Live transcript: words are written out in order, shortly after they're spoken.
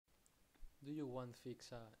Do you want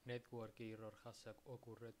fix a network error has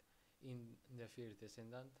occurred in the First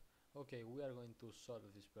Descendant? Okay, we are going to solve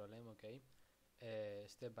this problem, okay,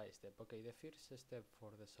 step by step. Okay, the first step for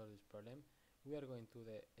the solve this problem, we are going to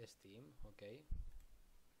the Steam, okay,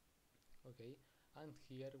 and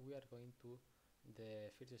here we are going to the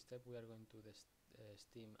first step, we are going to the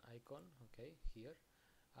Steam icon, okay, here,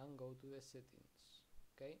 and go to the settings,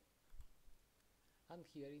 okay, and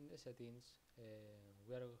here in the settings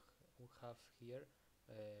we have here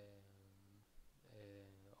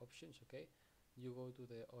options, okay. You go to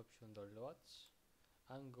the option downloads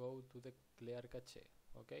and go to the clear cache,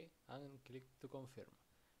 okay, and click to confirm.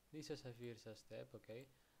 This is a first step, okay,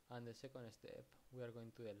 and the second step we are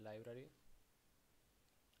going to the library,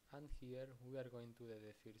 and here we are going to the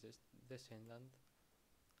First Descendant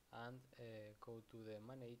and go to the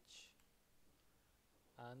manage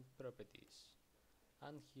and properties,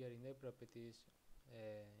 and here in the properties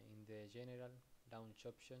in the general launch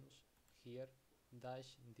options, here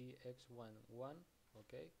dash dx11,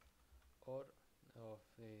 okay, or of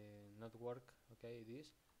not work, okay, this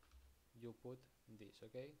you put this,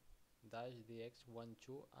 okay, dash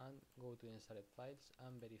dx12 and go to installed files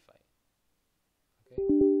and verify, okay,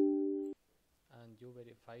 and you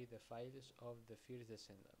verify the files of the First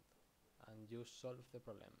Descendant and you solve the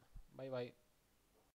problem. Bye bye.